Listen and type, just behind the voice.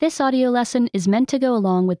This audio lesson is meant to go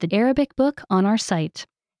along with the Arabic book on our site.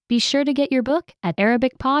 Be sure to get your book at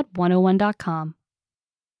ArabicPod101.com.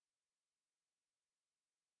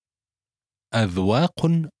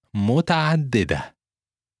 أذواق متعددة.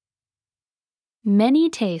 Many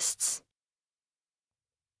tastes.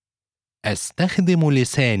 أستخدم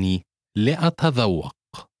لساني لأتذوق.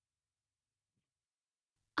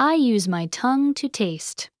 I use my tongue to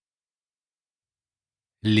taste.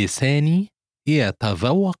 لساني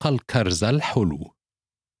يتذوق الكرز الحلو.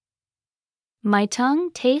 My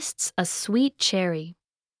tongue tastes a sweet cherry.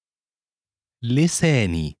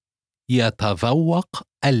 لساني يتذوق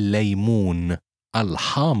الليمون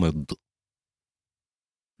الحامض.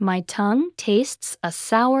 My tongue tastes a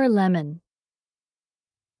sour lemon.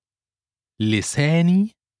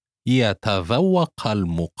 لساني يتذوق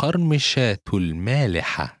المقرمشات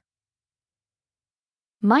المالحة.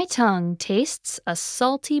 My tongue tastes a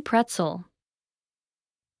salty pretzel.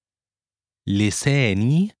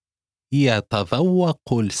 لساني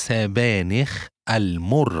يتذوق السبانخ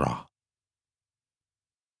المرة.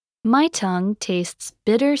 My tongue tastes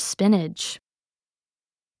bitter spinach.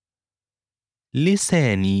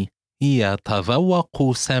 لساني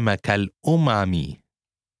يتذوق سمك الأمامي.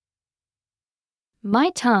 My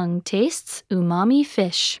tongue tastes umami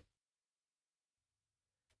fish.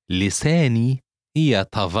 لساني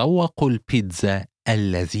يتذوق البيتزا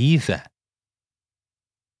اللذيذة.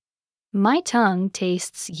 My tongue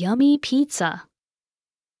tastes yummy pizza.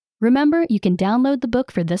 Remember, you can download the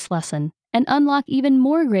book for this lesson and unlock even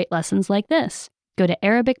more great lessons like this. Go to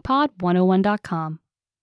ArabicPod101.com.